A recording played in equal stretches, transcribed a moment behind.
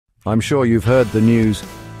I'm sure you've heard the news.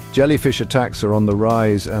 Jellyfish attacks are on the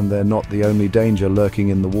rise, and they're not the only danger lurking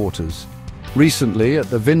in the waters. Recently,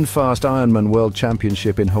 at the VinFast Ironman World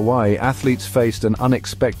Championship in Hawaii, athletes faced an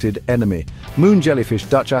unexpected enemy. Moon jellyfish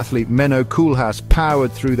Dutch athlete Menno Koolhaas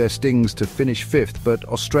powered through their stings to finish fifth, but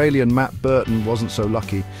Australian Matt Burton wasn't so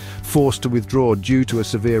lucky, forced to withdraw due to a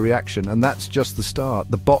severe reaction. And that's just the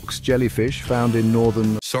start. The box jellyfish, found in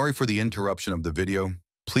northern... Sorry for the interruption of the video.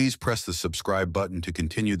 Please press the subscribe button to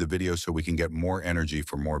continue the video so we can get more energy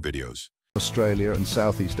for more videos. Australia and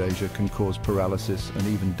Southeast Asia can cause paralysis and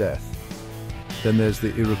even death. Then there's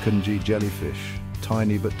the Irukandji jellyfish,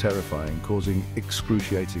 tiny but terrifying, causing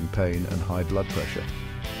excruciating pain and high blood pressure.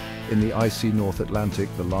 In the icy North Atlantic,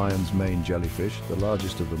 the lion's mane jellyfish, the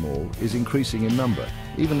largest of them all, is increasing in number.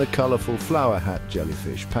 Even the colorful flower hat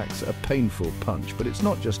jellyfish packs a painful punch, but it's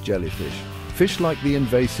not just jellyfish. Fish like the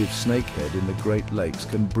invasive snakehead in the Great Lakes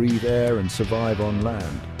can breathe air and survive on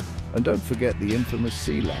land. And don't forget the infamous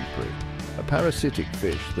sea lamprey, a parasitic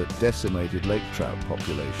fish that decimated lake trout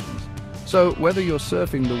populations. So, whether you're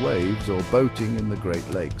surfing the waves or boating in the Great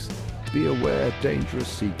Lakes, be aware dangerous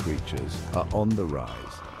sea creatures are on the rise.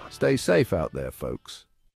 Stay safe out there, folks.